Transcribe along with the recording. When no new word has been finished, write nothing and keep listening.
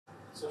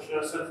So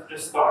should I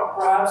just start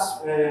perhaps?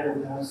 We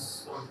have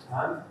some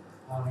time.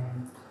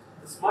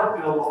 This might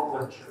be a long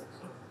lecture.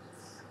 So,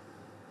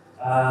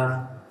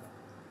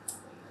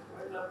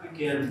 where do I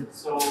begin?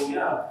 So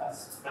yeah,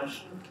 as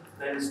mentioned,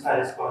 my name is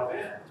Terje Sparby.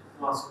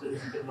 I'm also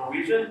in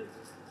Norwegian.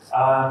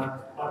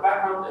 My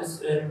background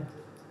is in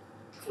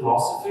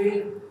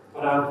philosophy,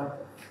 but I've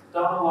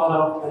done a lot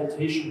of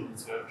meditation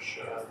research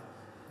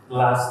the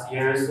last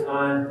years, and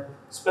I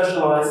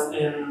specialize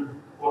in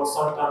what's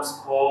sometimes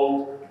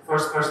called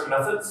first-person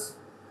methods.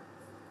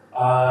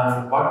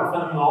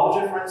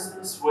 Microphenomenology, for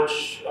instance,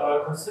 which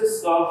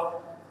consists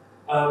of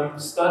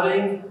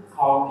studying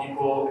how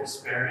people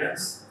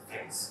experience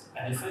things,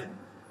 anything,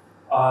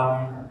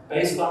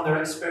 based on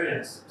their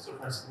experience. So,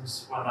 for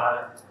instance, when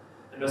I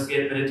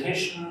investigate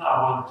meditation,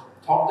 I would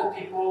talk to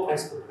people,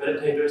 expert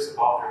meditators,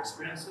 about their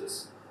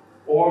experiences,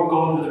 or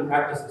go into the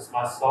practices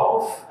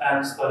myself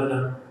and study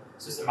them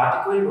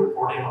systematically,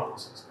 reporting on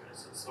those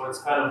experiences. So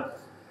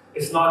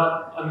it's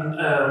not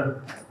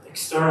an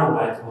external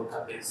way to look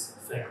at these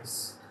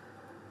things.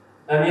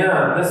 And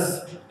yeah,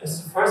 this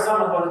is the first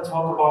time I'm going to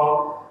talk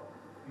about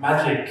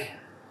magic.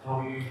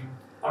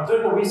 I'm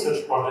doing a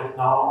research project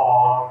now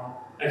on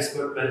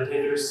expert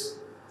meditators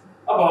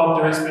about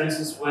their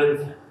experiences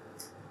with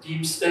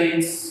deep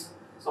states,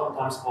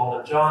 sometimes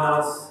called the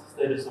jhanas,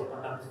 stages of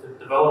contemplative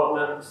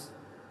development,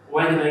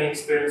 awakening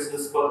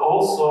experiences, but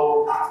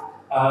also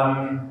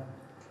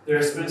their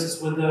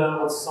experiences with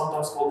what's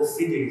sometimes called the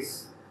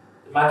siddhis,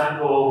 the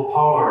magical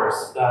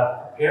powers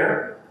that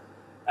appear.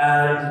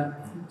 And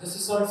this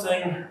is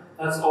something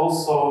that's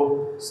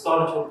also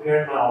started to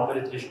appear in my own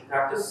meditation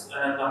practice,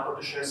 and I'm going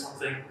to share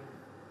something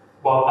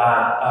about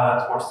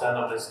that towards the end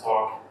of this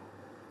talk.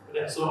 But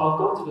yeah, so I'll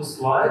go to the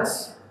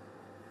slides.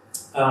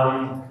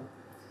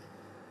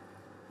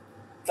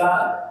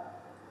 That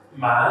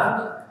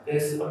man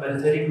is a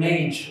meditating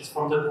mage. It's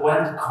from the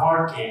Gwent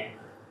card game.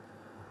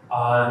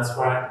 That's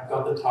where I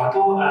got the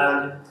title.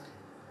 And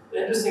the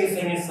interesting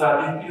thing is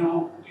that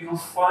you'll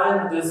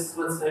find this,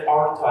 let's say,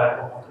 archetype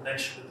of a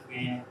connection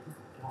between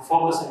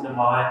focusing the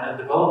mind and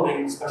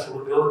developing special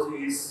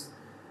abilities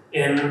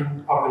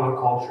in popular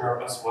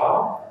culture as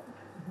well.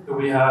 Here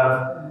we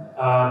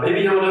have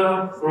Baby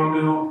Yoda,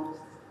 Grogu,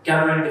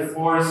 gathering the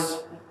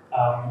force,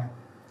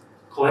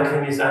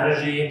 collecting his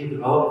energy to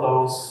develop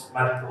those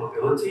magical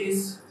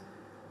abilities.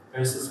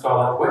 There's the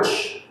Scarlet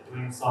Witch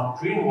doing some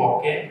dream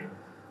walking,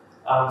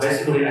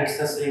 basically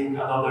accessing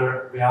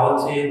another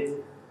reality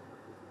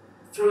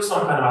through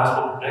some kind of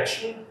astral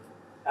projection.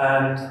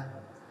 And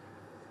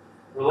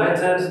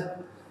related,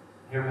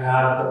 here we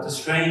have Dr.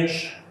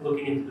 Strange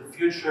looking into the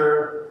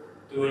future,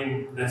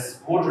 doing this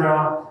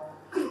mudra.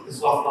 This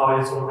is often how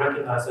you sort of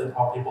recognize it,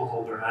 how people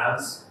hold their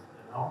hands.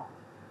 I'm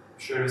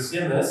sure you've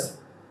seen this.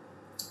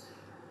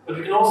 But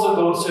you can also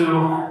go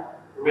to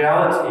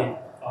reality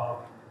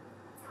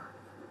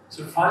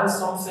to find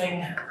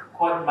something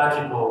quite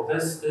magical.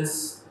 This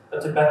is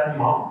a Tibetan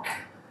monk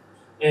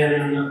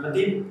in a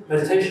deep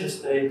meditation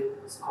state.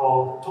 It's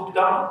called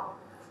Tukdam,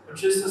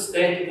 which is a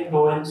state you can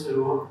go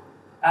into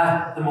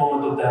at the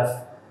moment of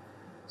death.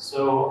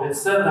 So it's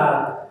said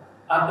that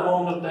at the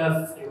moment of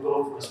death, you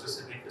go through a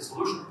specific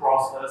dissolution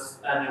process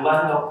and you'll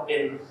end up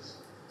in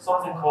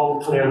something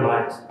called clear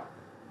light.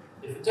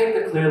 If you take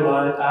the clear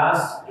light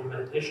as your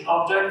meditation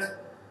object,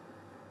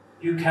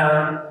 you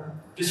can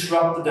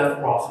disrupt the death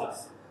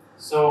process.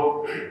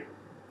 So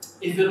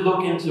if you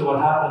look into what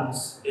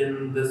happens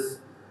in this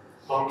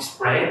monk's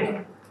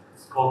brain,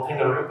 it's called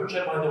Tenga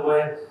Rinpoche, by the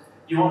way,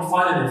 you won't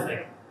find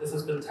anything. This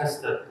has been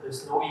tested.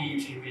 There's no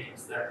EEG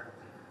readings there.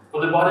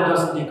 But the body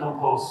doesn't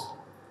decompose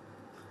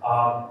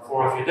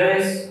for a few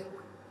days,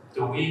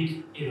 to a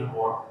week, even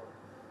more.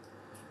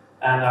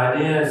 And the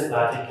idea is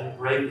that you can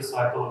break the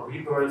cycle of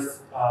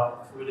rebirth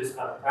through this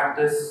kind of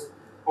practice,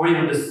 or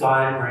even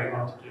decide where you're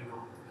going to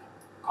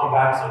come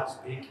back, so to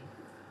speak,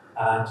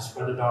 to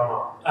spread the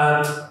Dharma.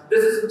 And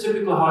this is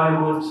typically how you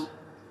would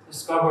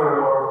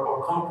discover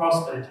or come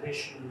across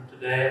meditation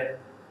today.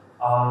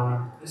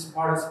 This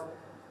part has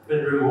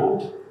been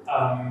removed.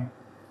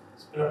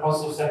 It's been a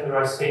process of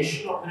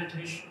secularization of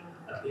meditation,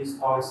 at least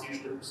how it's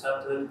usually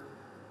presented.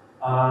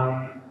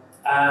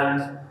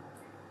 And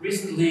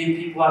recently,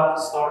 people have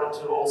started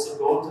to also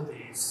go to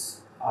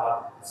these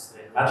let's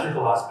say,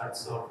 magical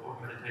aspects of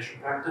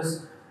meditation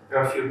practice. There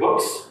are a few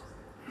books.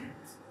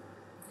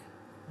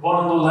 One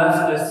on the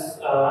left is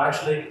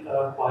actually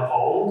quite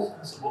old.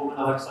 It's a woman,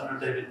 Alexander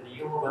David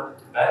Neal, who went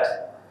to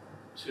Tibet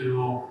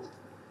to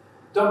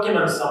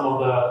document some of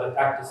the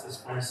practices.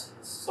 For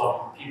instance,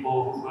 some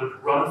people who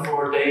would run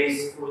for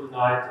days through the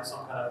night in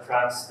some kind of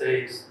trance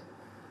state.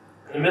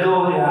 In the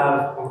middle, you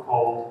have a book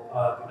called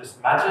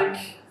Buddhist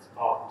Magic. It's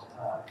about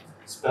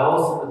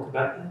spells in the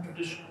Tibetan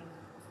tradition.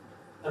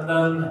 And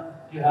then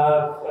you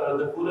have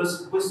the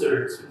Buddhist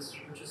Wizards,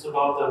 which is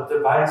about the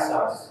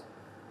Vaisas,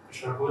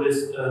 which are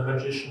Buddhist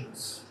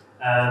magicians.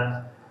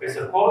 And there's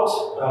a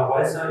quote,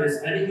 Vaisa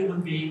is any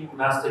human being,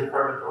 monastic,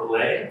 hermit, or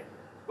lay,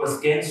 who has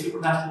gained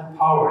supernatural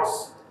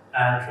powers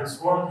and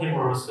transformed him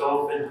or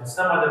herself into a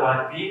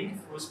semi-divine being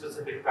through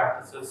specific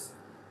practices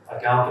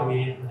like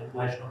alchemy,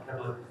 manipulation of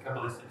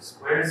Kabbalistic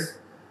squares,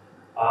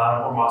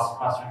 or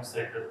mastering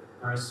sacred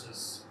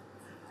verses.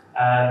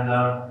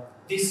 And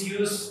these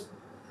use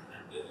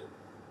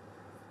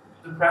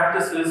the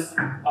practices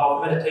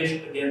of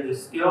meditation, again,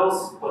 these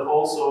skills, but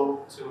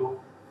also to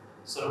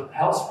sort of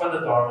help spread the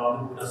Dharma,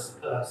 the Buddha's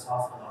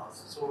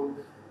sadhanas. So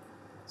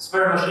it's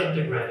very much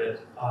integrated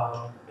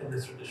in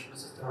this tradition.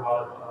 This is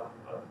Theravada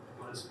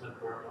Buddhism in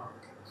Burma.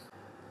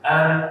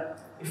 And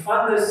we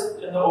find this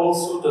in the old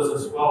suttas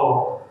as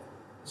well.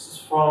 This is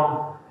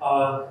from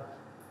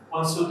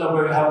one sutta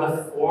where you have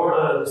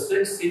the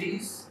 6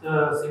 cities,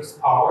 the 6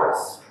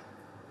 powers.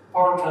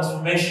 Power of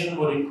transformation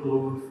would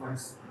include, for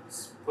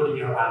instance, putting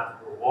your hand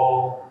through a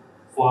wall,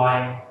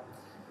 flying,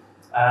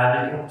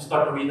 and you can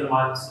start to read the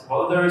minds of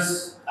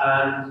others,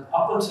 and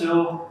up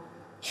until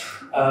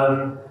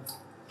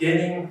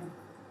gaining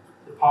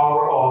the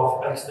power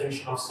of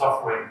extinction of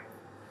suffering,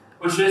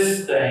 which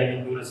is staying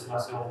in Buddhism,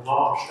 as you all know,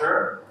 I'm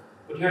sure.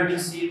 But here you can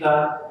see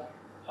that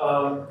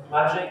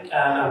magic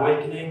and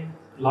awakening,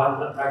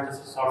 enlightenment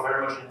practices are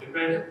very much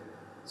integrated.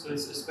 So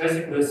it's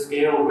basically a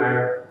scale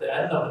where the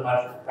end of the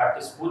magical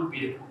practice would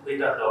be the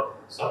complete end of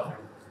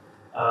suffering,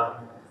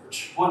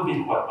 which would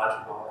be quite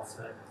magical, I'd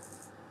say.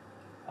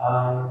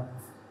 A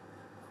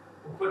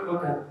quick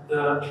look at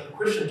the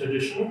Christian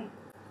tradition.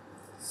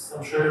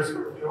 I'm sure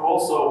you're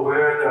also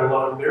aware there are a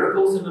lot of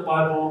miracles in the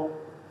Bible.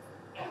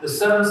 The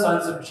 7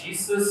 signs of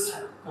Jesus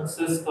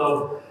consist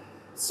of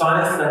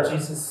signs that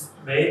Jesus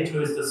made to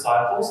his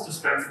disciples to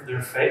strengthen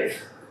their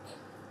faith.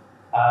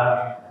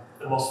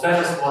 The most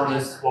famous one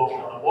is walking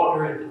on the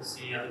water. You can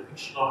see a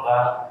depiction of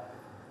that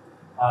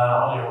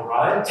on your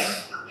right.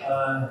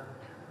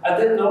 I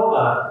didn't know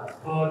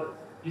that, but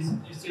you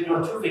see there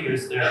are 2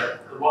 figures there.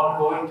 The one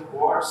going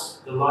towards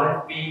the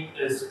light beam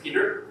is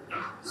Peter.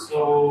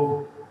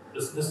 So the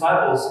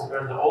disciples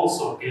apparently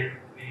also gained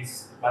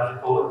these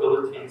magical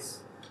abilities.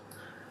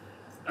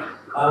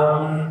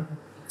 And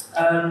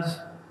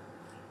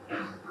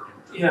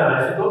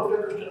yeah, if you go to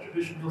the Christian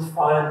tradition, you'll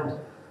find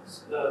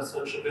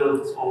such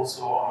abilities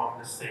also among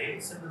the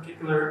saints. In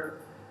particular,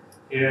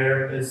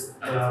 here is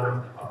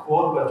a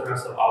quote by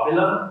Teresa of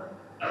Avila.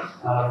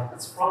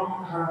 It's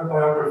from her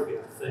biography,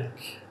 I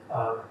think.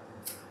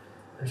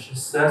 And she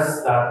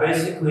says that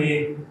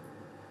basically,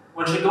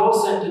 when she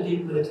goes into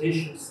deep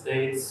meditation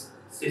states,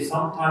 she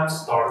sometimes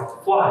started to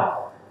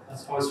fly.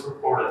 That's how it's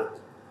reported.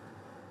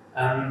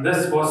 And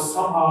this was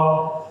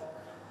somehow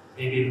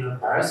maybe even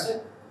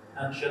embarrassing.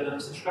 And she had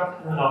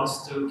instructed her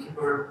nuns to keep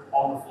her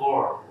on the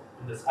floor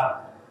when this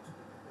happened.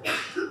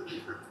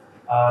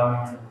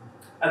 And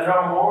there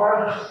are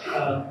more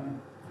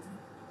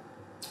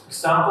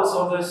examples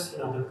of this.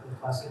 The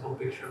classical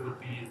picture would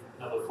be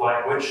the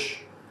flying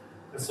witch.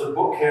 There's a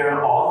book here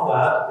on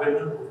that,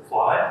 Women Who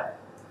Fly.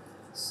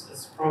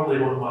 It's probably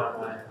one of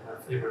my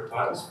favorite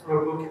titles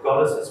for a book,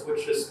 Goddesses,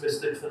 Witches,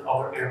 Mystics, and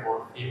Other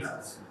Airborne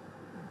Females.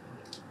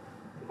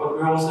 But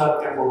we also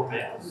have airborne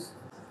males.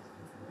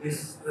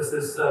 This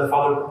is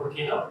Father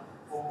Cupertino,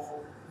 who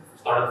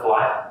started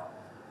flying.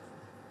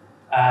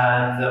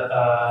 And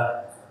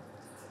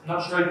I'm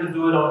not sure if he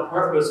do it on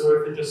purpose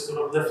or if he just sort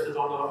of lifted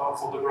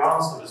off of the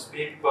ground, so to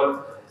speak,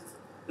 but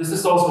this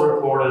is also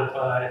reported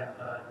by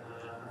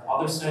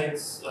other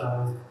saints,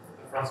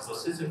 Francis of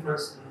Assisi, for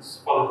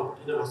instance. Father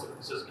Cupertino was a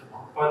Franciscan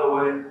monk, by the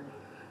way.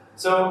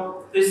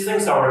 So these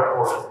things are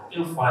reported,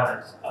 you'll find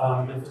it.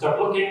 If you start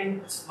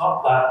looking, it's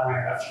not that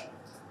rare actually.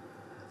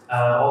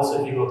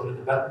 Also, if you go to the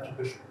Tibetan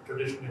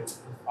tradition, you'll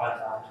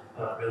find out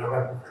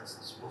Herdecke, for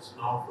instance, was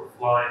known for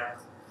flying.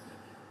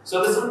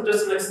 So this is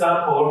just an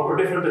example, or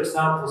different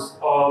examples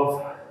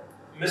of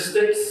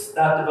mystics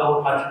that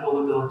develop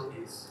magical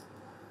abilities.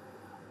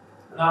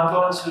 And I'm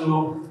going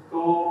to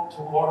go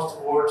more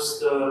towards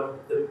the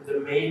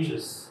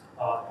mages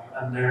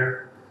and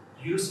their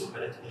use of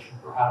meditation,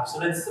 perhaps.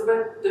 And it's a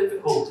bit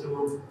difficult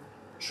to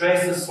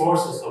trace the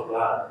sources of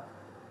that.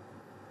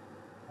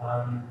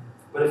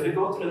 But if you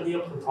go to the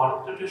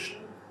Neoplatonic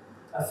tradition,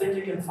 I think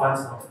you can find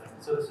something.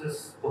 So this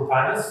is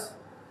Plotinus.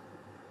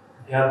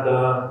 He had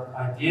the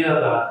idea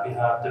that we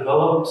have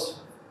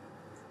developed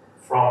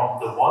from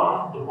the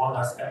one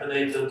has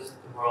emanated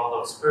the world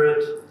of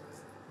spirit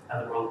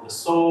and the world of the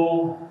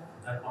soul,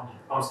 then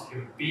becomes a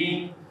human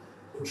being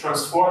who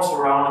transforms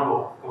around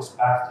and goes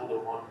back to the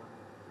one.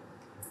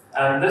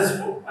 And this,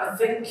 I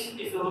think,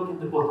 if you look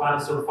into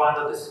Plotinus, you'll find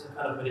that this is a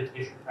kind of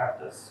meditation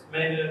practice.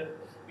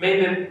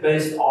 Maybe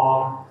based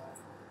on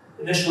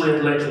initially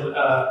intellectual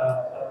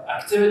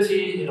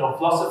activity,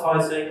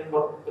 philosophizing,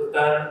 but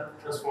then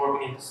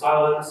transforming into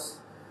silence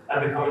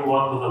and becoming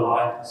one with the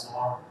light and so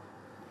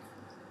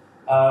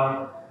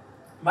on.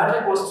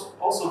 Magic was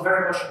also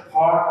very much a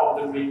part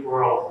of the Greek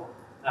world,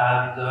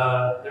 and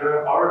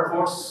there are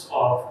reports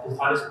of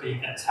Plotinus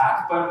being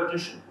attacked by a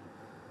magician.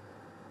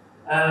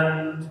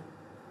 And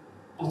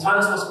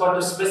Plotinus was quite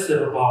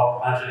dismissive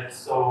about magic,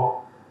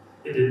 so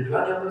he didn't do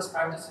any of those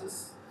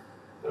practices.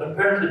 But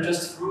apparently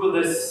just through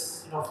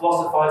this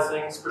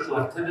philosophizing, spiritual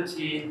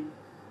activity,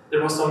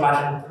 there was some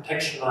magical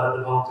protection that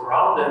developed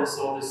around him,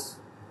 so this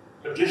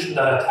magician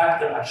that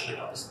attacked him actually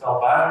got the spell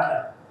back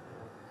and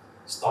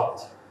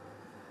stopped.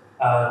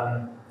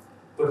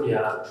 But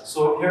yeah,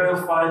 so here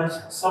you'll find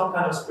some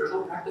kind of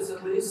spiritual practice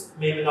at least,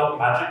 maybe not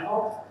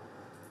magical,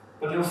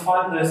 but you'll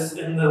find this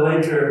in the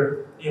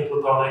later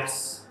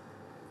Neoplatonics.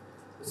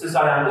 This is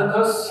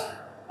Iamblichus,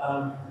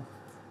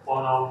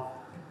 one of,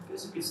 I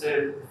guess you could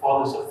say, the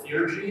fathers of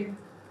theurgy,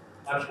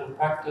 magical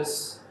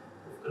practice,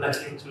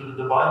 connecting to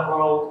the divine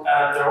world,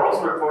 and there are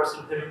also reports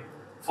of him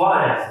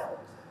flying.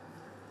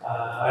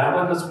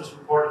 Iamblichus was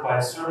reported by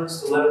his servants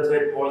to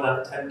levitate more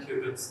than 10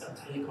 cubits and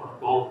take on a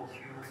golden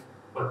cube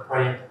when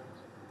praying.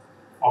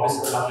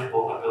 Obviously a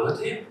magical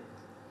ability.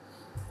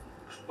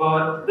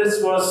 But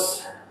this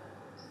was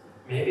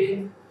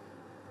maybe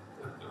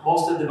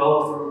mostly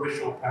developed through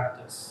ritual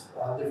practice,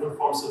 different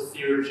forms of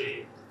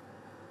theurgy,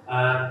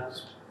 and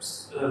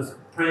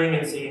praying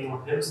and singing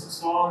of hymns and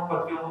so on,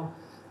 but you'll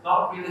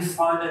not really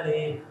find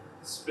any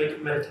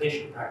strict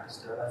meditation practice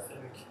there, I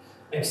think,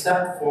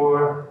 except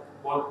for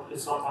what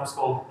is sometimes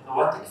called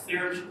noetic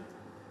theurgy,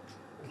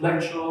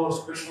 intellectual or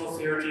spiritual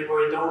theurgy,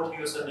 where you don't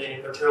use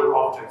any material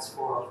objects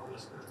for the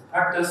spiritual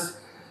practice.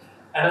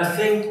 And I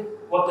think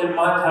what they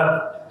might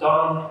have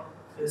done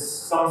is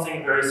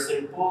something very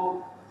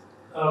simple,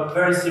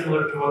 very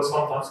similar to what's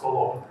sometimes called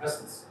open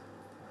presence,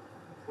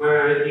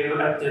 where you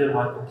empty the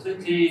mind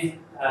completely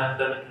and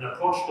then you can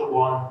approach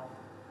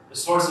the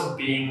source of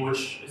being,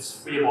 which is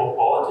free of all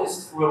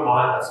qualities, through a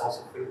mind that's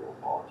also free of all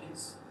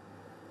qualities.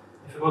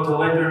 If you go to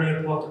later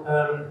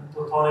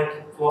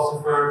Neoplatonic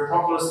philosopher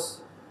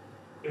Proclus,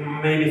 you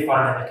maybe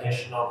find an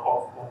indication of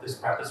what this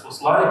practice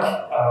was like.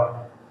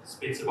 It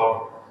speaks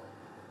about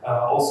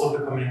also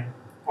becoming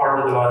part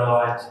of the divine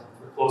light,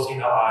 closing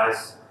the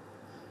eyes,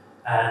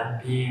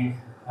 and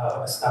being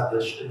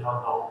established in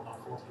unknown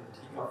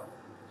occultivity of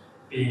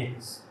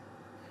beings.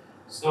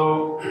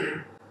 So,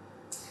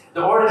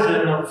 the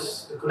origin of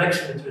the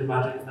connection between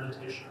magic and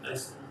meditation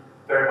is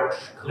very much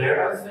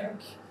clear, I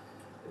think.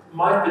 It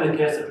might be the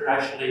case that they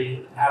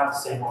actually have the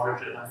same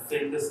origin. I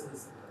think I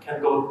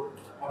can't go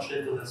much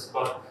into this,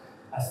 but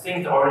I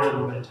think the origin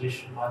of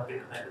meditation might be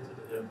connected to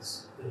the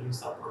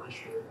hymns that were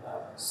initially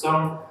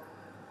sung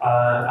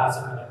as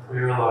a kind of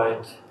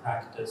prayer-like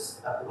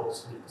practice that would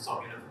also lead to some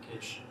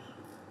unification.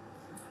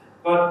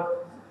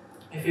 But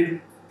if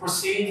you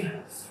proceed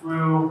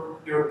through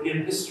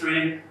European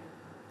history,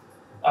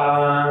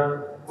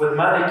 with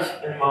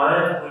magic in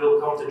mind, we will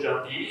come to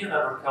John Dee and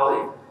Edward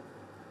Kelly,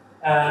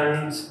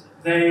 and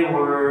they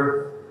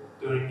were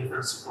doing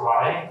different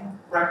scrying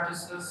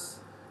practices,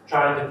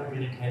 trying to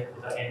communicate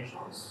with the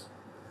angels.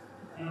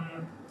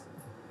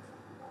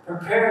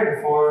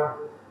 Preparing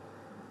for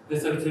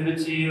this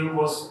activity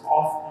was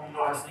often,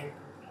 I think,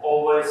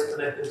 always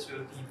connected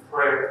to deep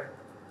prayer.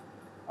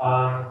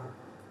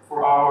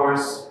 For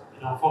hours,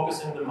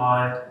 focusing the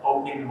mind,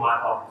 opening the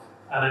mind up,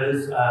 and it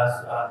is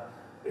as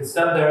it's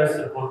said there, is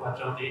a quote by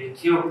John Dee, the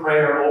key of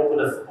prayer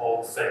openeth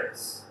all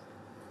things.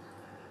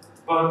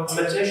 But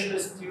meditation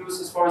isn't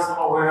used, as far as I'm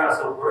aware, as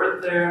a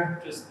word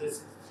there, just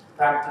this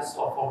practice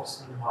of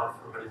focusing the mind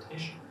for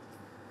meditation.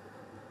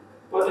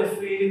 But if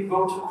we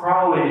go to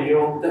Crowley,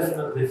 you'll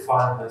definitely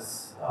find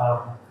this,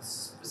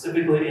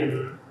 specifically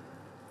in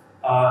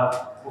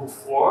book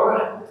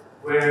 4,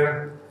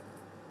 where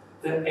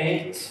the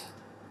 8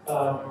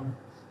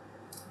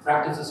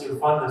 practices, you'll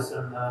find this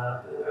in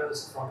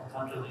this is from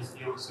Patanjali's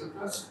Yoga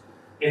Sutras,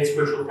 8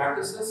 spiritual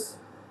practices.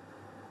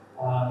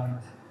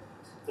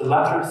 The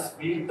latter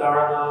 3,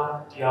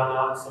 dharana,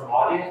 dhyana, and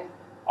samadhi,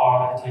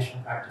 are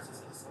meditation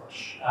practices as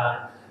such.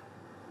 And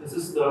this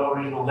is the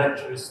original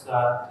lectures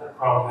that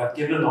Crowley had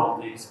given on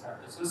these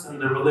practices,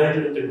 and they were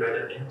later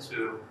integrated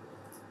into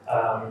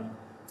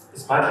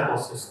this magical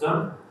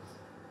system.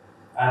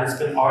 And it's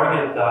been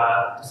argued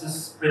that this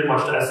is pretty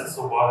much the essence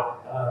of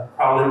what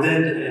Crowley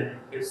did in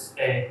his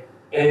A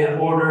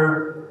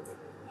order.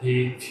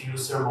 He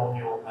fused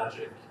ceremonial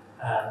magic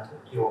and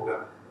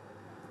yoga.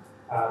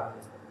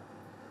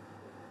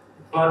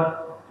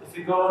 But if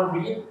you go and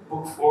read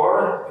book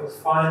 4, you'll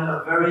find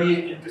a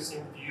very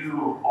interesting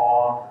view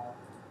on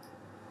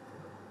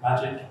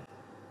magic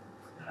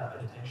and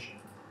meditation.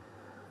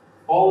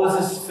 All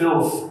this is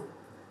filth.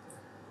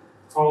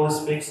 Crowley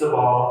speaks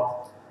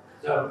about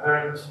the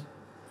apparent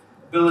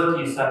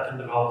abilities that can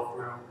develop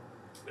through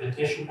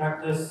meditation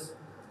practice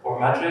or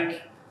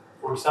magic.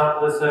 For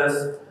example, it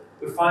says,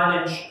 we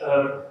find in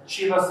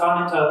Shiva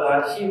Samhita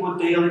that he who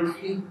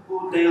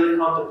daily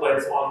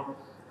contemplates on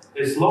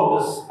his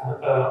lotus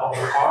of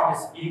the heart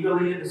is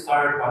eagerly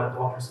desired by the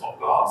daughters of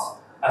gods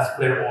as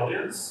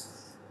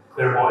clairvoyants,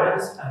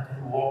 and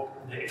can walk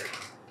in the air.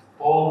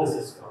 All this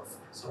is filth.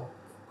 So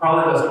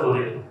Crowley doesn't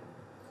believe it.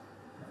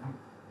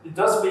 It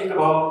does speak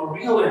about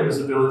real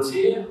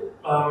invisibility.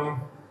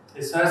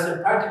 It says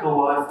in practical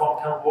life, one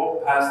can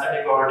walk past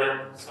any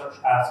guardian, such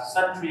as a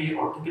sentry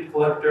or ticket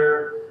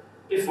collector,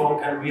 if one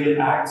can really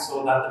act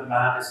so that the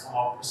man is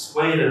somehow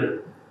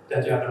persuaded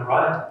that you have the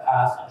right to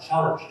pass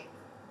unchallenged.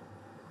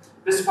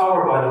 This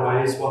power, by the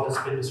way, is what has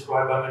been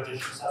described by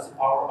magicians as the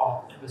power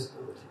of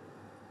invisibility.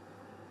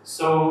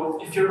 So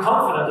if you're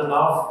confident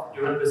enough,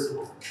 you're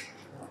invisible.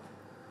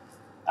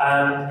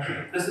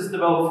 And this is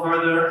developed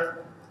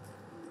further,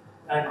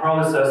 and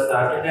Crowley says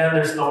that in the end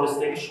there's no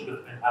distinction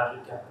between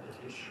magic and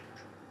meditation.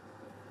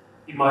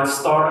 You might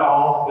start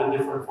out with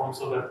different forms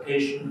of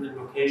evocation,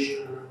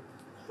 invocation,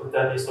 but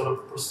then you sort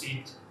of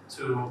proceed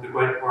to the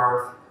great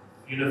work,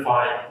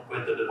 unifying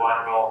with the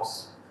divine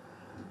realms,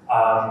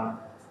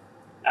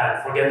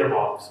 and forget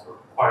about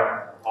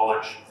acquiring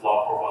knowledge,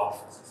 love, or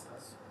wealth, as it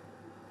says.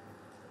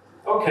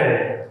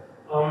 Okay,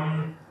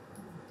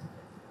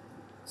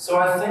 so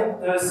I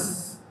think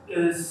this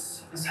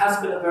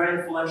has been a very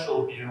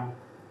influential view.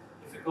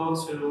 If you go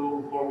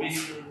to more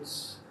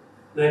recent,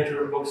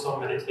 later books on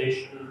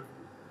meditation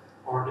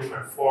or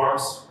different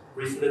forms,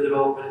 recently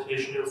developed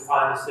meditation, you'll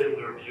find a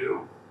similar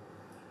view.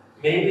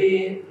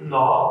 Maybe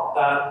not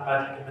that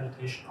magic and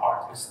meditation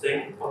are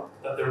distinct, but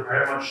that they're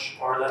very much,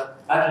 or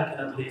that magic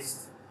can at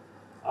least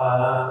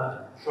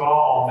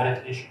draw on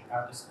meditation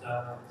practice,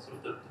 sort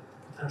of the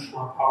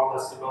potential and power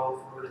that's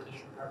developed for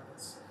meditation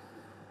practice.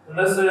 And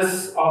this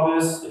is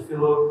obvious if you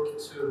look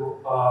to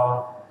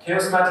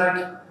chaos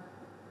magic,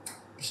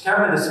 which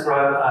can be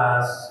described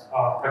as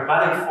a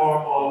pragmatic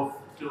form of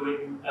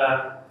doing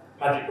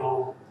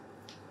magical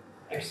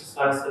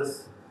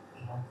exercises,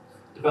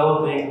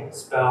 developing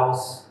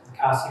spells,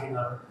 casting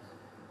them,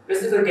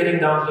 basically getting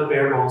down to the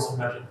bare bones of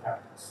magic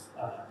practice,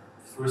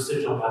 through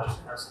sigil magic,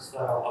 for instance,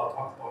 that I'll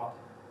talk about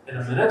in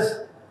a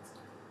minute.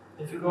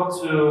 If you go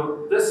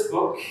to this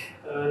book,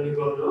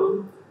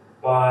 Nibelung,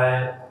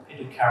 by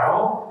Peter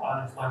Carroll,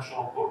 an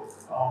influential book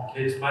on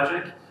chaos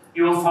magic,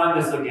 you will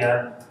find this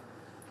again,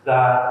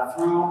 that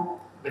through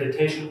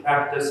meditation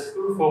practice,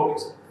 through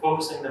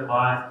focusing the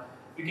mind,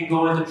 you can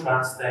go into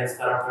trance states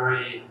that are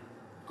very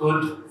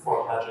good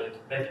for magic,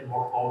 make it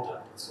more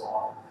potent and so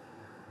on.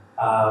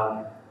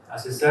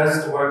 As it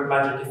says, to work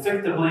magic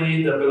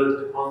effectively, the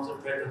ability to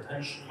concentrate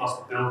attention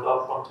must build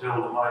up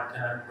until the mind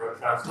can enter a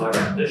trance-like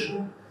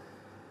condition,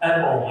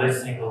 and only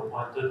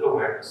single-pointed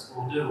awareness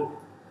will do.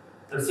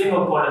 The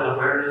single-pointed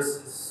awareness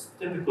is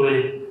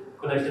typically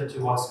connected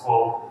to what's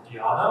called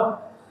dhyana,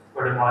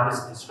 where the mind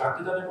isn't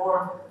distracted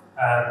anymore,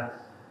 and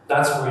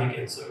that's where you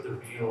get sort of the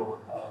real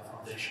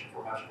foundation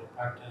for magical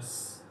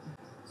practice.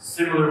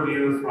 Similar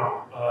view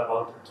from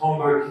Walter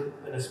Thomberg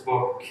in his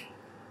book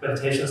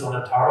Meditations on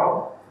the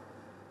Tarot,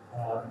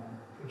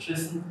 which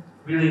isn't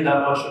really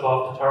that much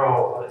about the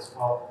tarot, but it's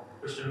about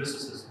Christian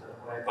mysticism in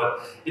a way. But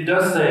it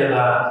does say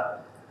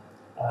that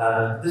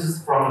this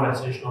is from the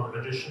Meditation on the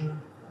Magician,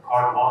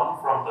 card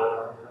 1 from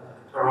the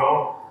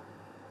tarot.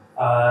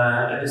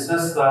 And it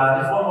says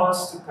that if one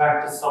wants to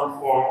practice some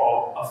form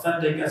of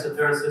authentic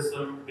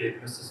esotericism, be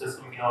it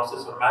mysticism,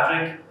 gnosis, or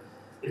magic,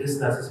 it is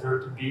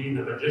necessary to be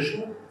the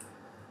magician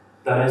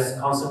that is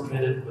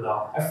concentrated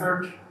without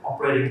effort,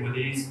 operating with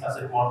ease as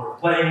if one were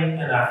playing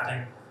and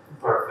acting in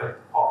perfect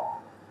calm.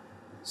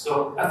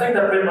 So I think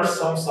that pretty much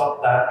sums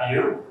up that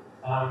view,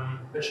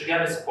 which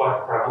again is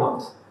quite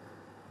prevalent.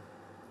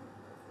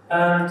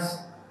 And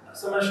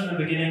as I mentioned in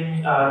the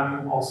beginning,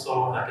 I'm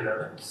also an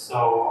academic,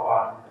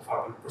 so if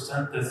I would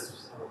present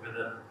this sort of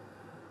within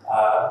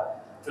a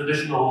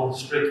traditional,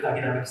 strict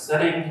academic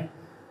setting,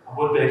 I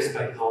would be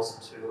expected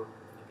also to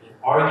maybe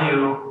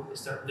argue,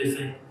 is there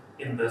anything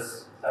in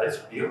this that is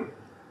real?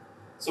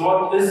 So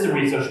what is the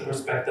research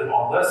perspective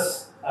on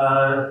this?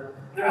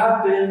 There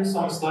have been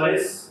some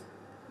studies.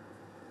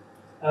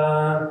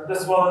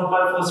 This one,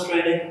 mindfulness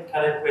training,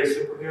 can it create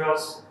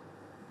superheroes?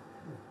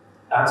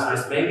 The answer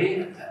is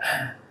maybe.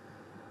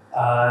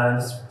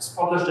 It's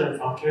published in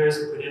Frontiers,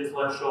 a pretty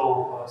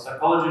influential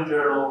psychology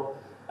journal.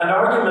 An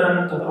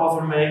argument that the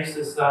author makes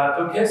is that,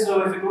 okay,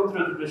 so if you go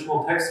through the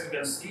traditional text, you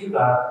can see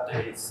that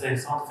they say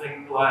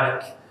something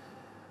like,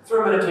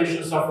 through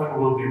meditation,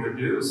 suffering will be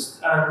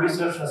reduced, and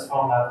research has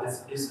found that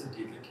this is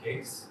indeed the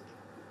case.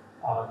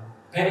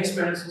 Pain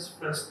experiences,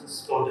 for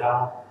instance, go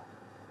down.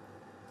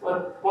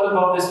 But what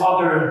about these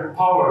other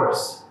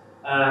powers?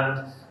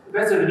 And we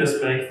basically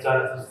just make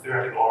that as a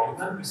theoretical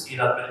argument. We see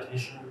that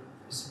meditation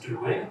is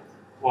doing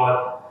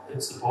what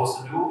it's supposed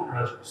to do in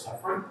relation to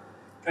suffering,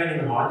 training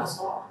the mind and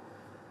so on.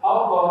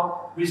 How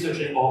about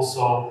researching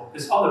also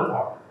this other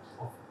part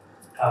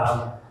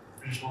of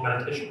traditional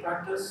meditation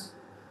practice?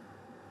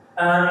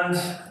 And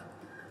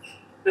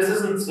this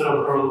isn't sort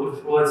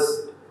of, well,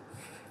 it's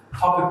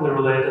topically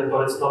related,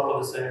 but it's not by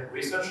the same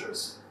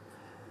researchers.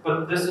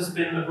 But this has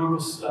been a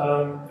group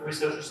of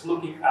researchers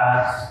looking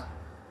at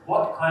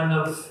what kind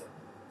of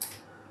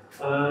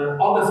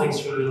other things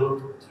should we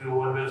look to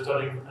when we're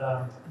studying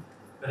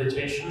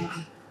meditation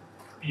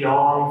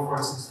beyond, for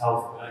instance,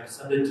 health effects.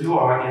 And they do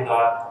argue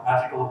that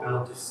magical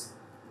abilities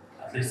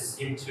at least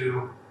seem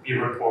to be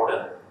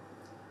reported.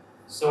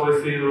 So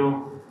if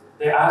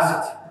they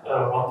asked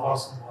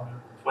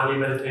 1,120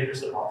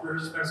 meditators about their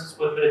experiences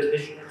with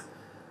meditation,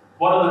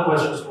 one of the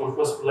questions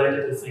was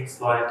related to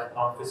things like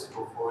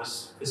non-physical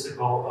force,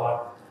 physical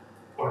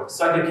or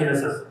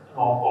psychokinesis, and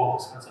all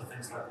those kinds of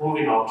things, like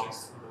moving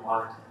objects through the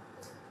mind.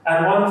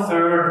 And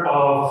 1/3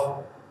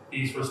 of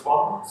these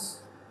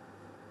respondents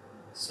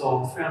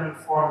So 300,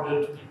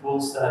 400 people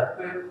said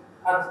we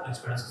had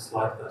experiences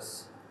like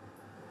this.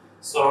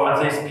 So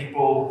at least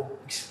people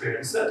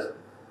experience it.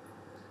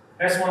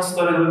 Here's one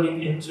study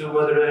looking into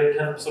whether they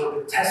can sort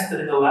of be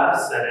tested in a lab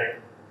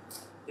setting,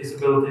 these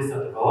abilities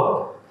that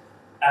develop.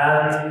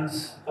 And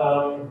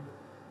the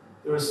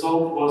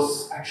result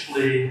was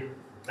actually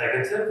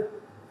negative.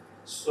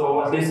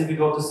 So at least if you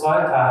go to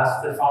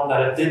SciTask, they found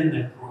that it didn't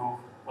improve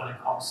when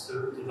it comes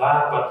to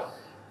that. But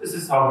this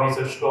is how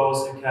research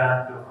goes. You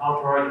can do a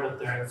counter-argument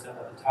there and say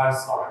that the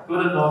tasks aren't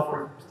good enough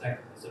for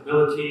protecting his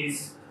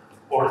abilities,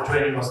 or the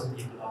training wasn't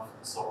deep enough,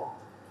 and so on.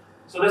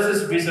 So this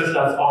is research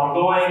that's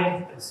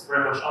ongoing. It's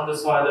very much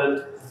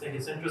undecided. I think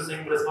it's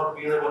interesting, but it's not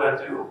really what I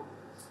do.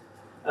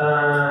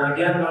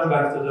 Again, going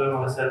back to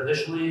what I said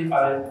initially,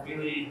 I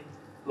really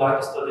like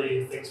to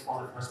study things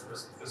from the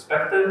first-person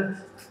perspective.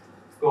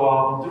 Go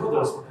out and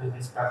do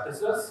these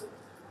practices.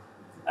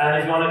 And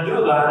if you want to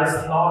do that,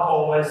 it's not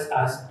always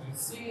as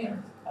easy.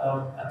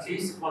 At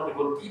least when we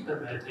go deep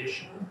in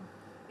meditation,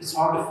 it's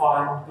hard to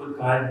find good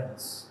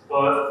guidance.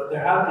 But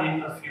there have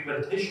been a few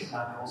meditation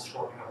manuals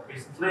showing up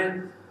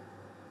recently.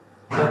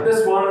 Like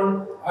this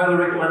one, highly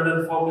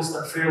recommended, Focused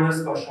and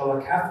Fearless by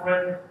Charlotte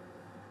Catherine,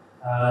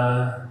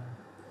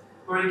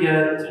 where you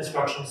get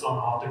instructions on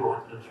how to go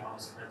into the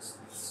jhanas, for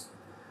instance.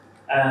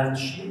 And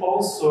she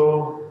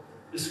also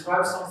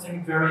describes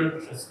something very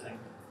interesting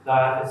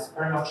that is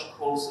very much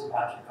close to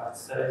magic, I'd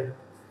say.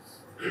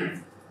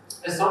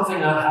 It's something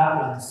that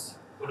happens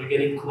when you're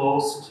getting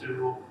close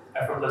to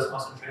effortless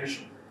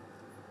concentration,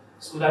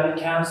 so that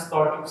you can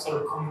start to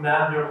sort of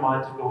command your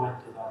mind to go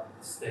into that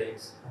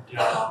state of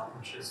dhyana,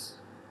 which is,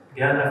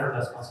 again,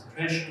 effortless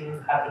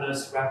concentration,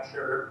 happiness,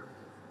 rapture,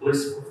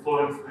 bliss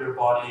flowing through your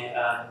body,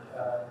 and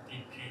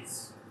deep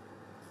peace.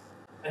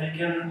 And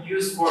you can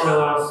use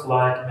formulas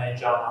like may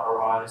jhana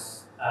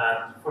arise,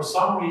 and for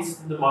some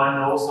reason the mind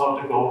knows how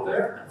to go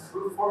there, and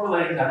through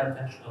formulating that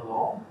intention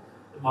alone,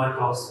 the mind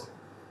goes there.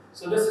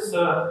 So this is,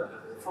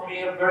 for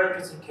me, a very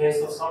interesting case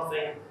of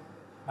something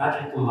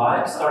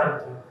magic-like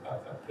starting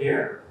to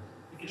appear.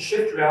 You can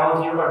shift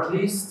reality, or at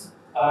least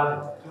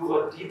do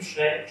a deep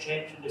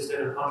change in the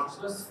state of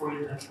consciousness for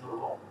your intention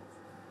alone.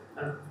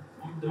 And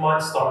the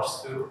mind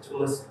starts to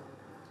listen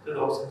to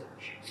those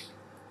intentions.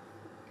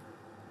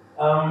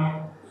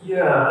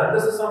 Yeah, and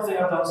this is something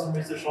I've done some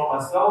research on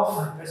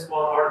myself. There's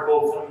one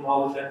article,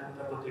 Phenomenology and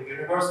Contemplative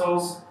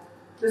Universals.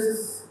 This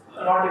is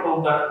an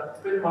article that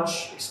pretty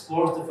much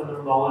explores the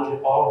phenomenology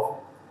of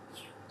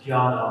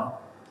dhyana.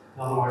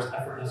 In other words,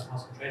 effortless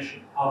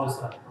concentration. How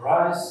does that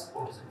arise?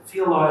 What does it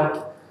feel like?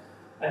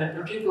 And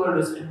in particular,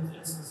 this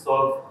instance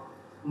of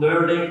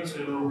learning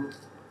to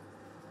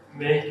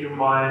make your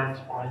mind,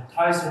 or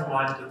entice your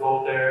mind to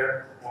go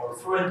there, or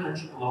through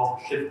intention alone,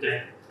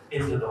 shifting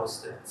into those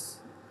states.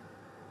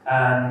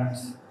 And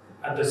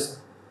I just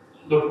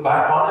looked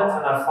back on it,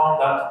 and I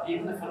found that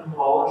even the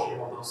phenomenology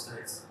of those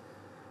states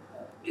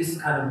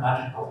is kind of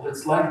magical.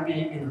 It's like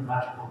being in a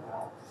magical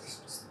realm.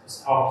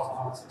 It's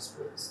how it's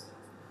experienced.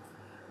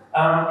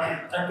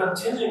 And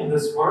continuing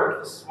this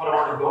work, this is what I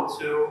want to go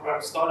to.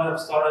 I've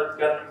started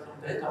gathering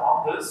some data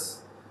on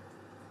this.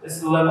 It's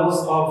the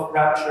levels of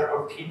rapture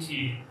or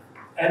PT,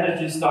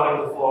 energy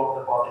starting to flow in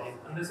the body.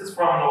 And this is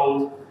from an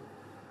old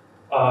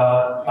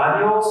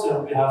manual,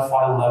 so we have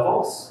 5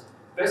 levels.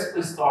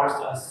 Basically starts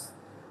as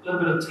a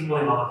little bit of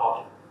tingling on the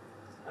body.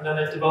 And then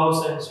it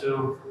develops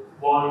into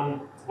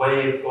one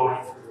wave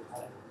going through your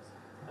body.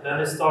 And then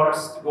it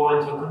starts to go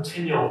into a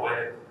continual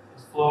wave.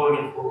 It's flowing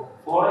and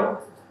flowing.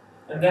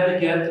 And then you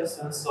get a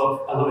sense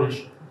of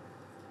elevation,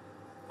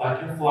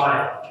 like you're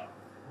flying.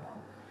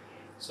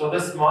 So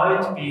this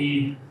might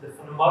be the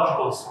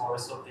phenomenological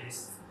source of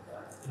these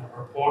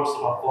reports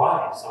about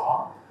flying and so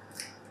on.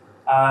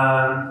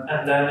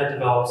 And then it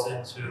develops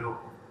into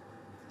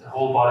the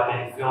whole body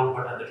being filled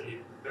with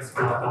energy,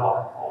 basically like a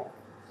light bulb.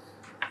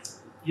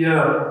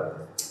 Yeah,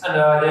 and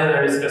the idea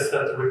there is just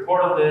to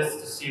report on this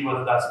to see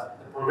whether that's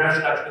the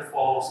progression actually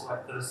follows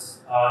like this.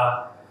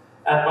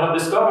 And what I've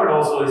discovered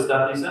also is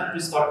that these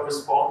energies start to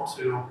respond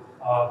to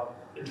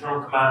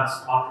internal commands,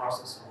 mantras,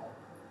 and so on.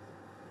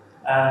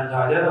 And the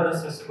idea of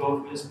this is to go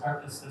through these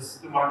practices,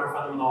 do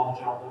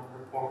microphenomenology on them,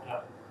 report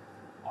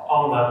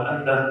on them,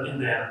 and then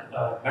in the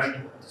end measure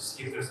them to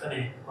see if there's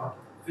any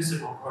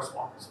physical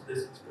correspondence of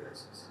these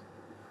experiences.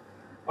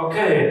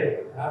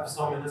 Okay, I have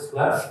some minutes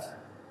left.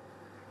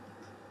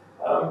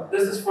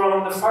 This is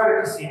from the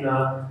Fire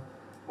Casino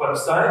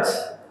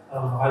website. I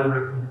highly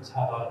recommend to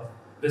have a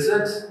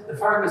visit. The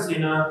Fire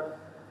Casino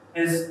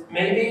is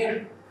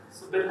maybe,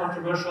 it's a bit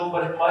controversial,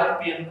 but it might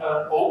be an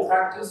old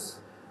practice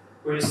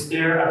where you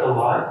stare at the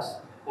light,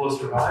 close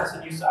your eyes,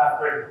 and use the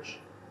after image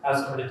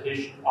as a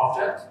meditation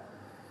object.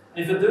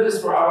 And if you do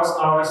this for hours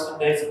and hours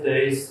and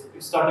days,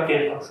 you start to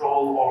gain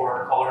control over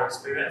the color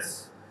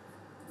experience.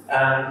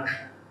 And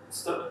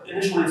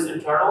initially it's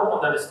internal,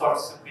 and then it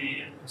starts to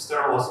be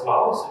external as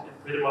well. So you can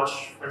pretty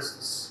much, for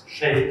instance,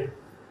 shape,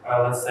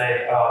 let's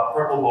say, a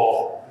purple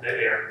ball in the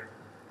air.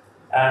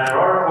 And there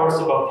are reports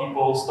about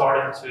people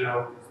starting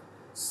to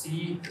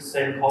see the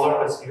same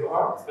color as you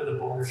are with the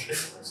boulder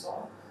shape and so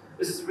on.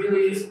 This is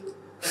really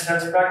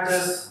intense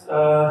practice.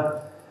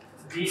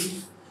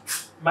 These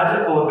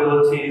magical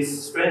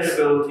abilities, strange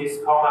abilities,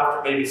 come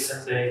after maybe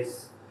 10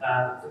 days,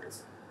 and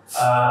it's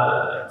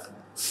a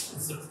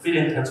really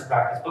intense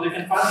practice. But you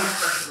can find these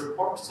kinds of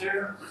reports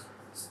here.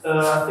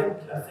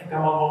 I think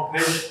I'm on one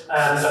page,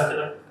 and I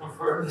can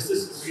confirm this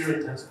is a really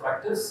intense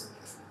practice,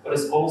 but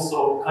it's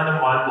also kind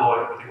of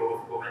mind-blowing when you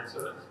go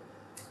into it.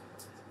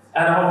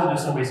 And I want to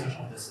do some research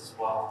on this as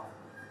well.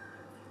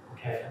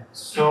 Okay,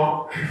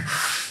 so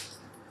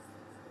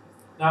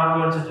now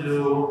I'm going to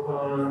do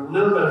a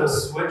little bit of a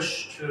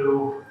switch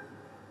to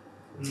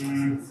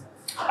the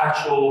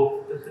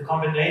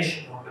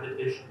combination of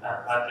meditation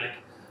and magic,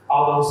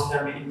 how those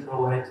can be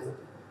interrelated.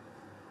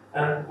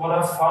 And what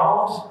I've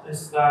found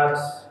is that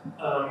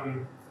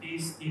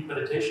these deep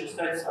meditation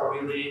states are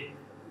really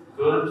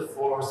good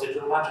for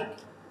sigil magic,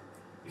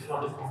 if you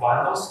want to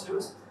combine those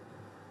two.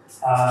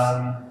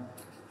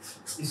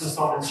 These are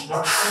some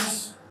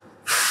instructions.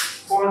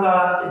 For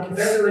that, it can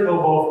basically go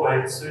both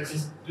ways. So you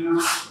can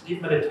do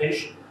deep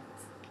meditation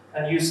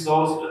and use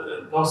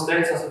those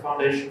states as a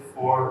foundation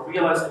for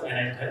realizing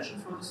an intention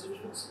for the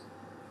sigils.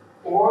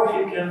 Or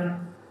you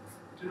can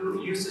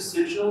use the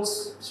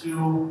sigils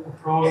to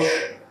approach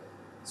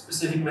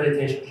specific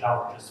meditation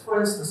challenges, for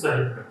instance, a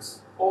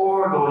hindrance,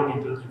 or going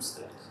into a deep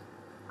state.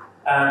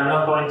 And I'm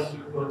not going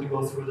to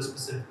go through the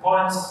specific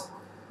points,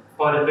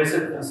 but it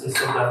basically consists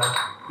of that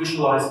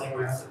visualizing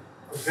where you have to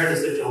prepare the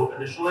sigil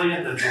initially,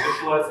 and then you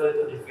visualize it,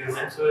 and you feel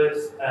into it,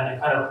 and you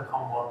kind of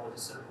become one with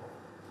the symbol.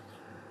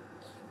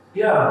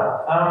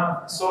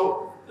 Yeah,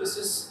 so this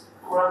is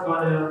where I'm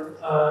going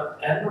to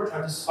end or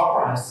try to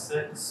summarize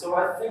things. So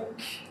I think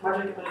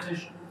magic and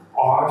meditation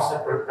are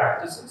separate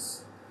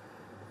practices.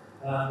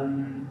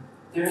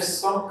 There is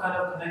some kind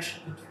of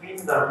connection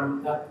between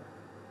them that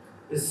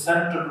is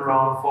centered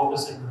around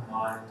focusing the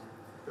mind,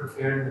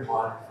 preparing the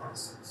mind, for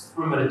instance,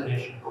 through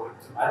meditation going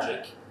to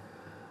magic.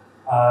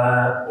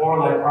 Or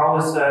like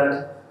Carla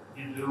said,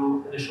 you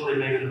do initially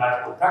maybe the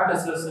magical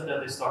practices and then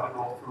they start to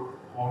go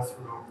more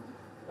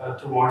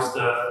towards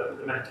the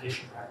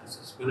meditation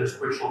practices with their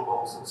spiritual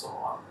goals and so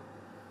on.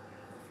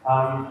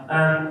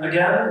 And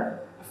again,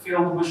 a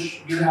field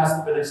which really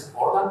hasn't been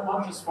explored that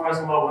much, as far as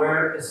I'm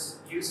aware, is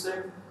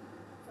using,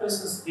 for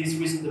instance, these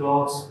recent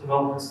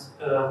developments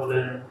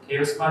within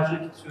chaos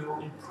magic to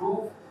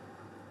improve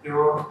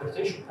your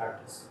meditation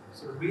practice.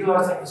 So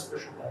realizing the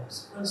spiritual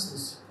aims, for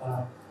instance,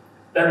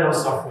 Bender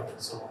suffering and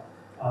so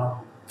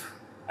on.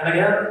 And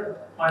again,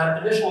 my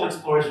initial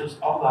explorations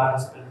of that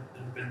has been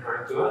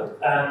very good,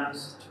 and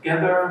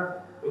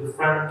together with a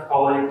friend,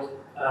 colleague,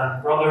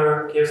 and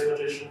brother, chaos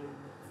magician,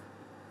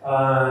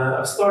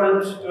 I've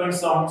started doing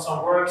some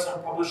work,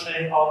 some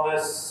publishing on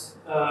this.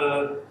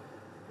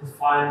 You'll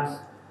find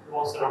the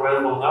ones that are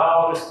available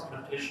now. This is a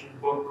meditation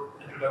book,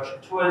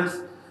 introduction to it.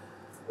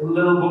 A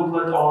little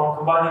booklet on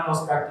combining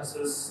those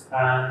practices,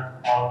 and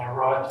on your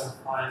right you'll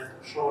find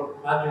a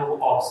short manual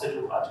of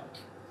sigil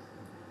magic.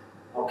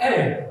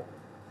 Okay,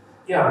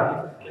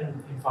 yeah, you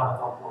can find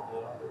it on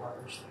the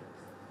webpage there.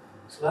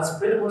 So that's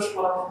pretty much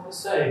what I want to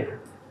say.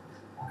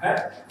 Okay,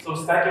 so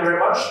thank you very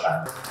much.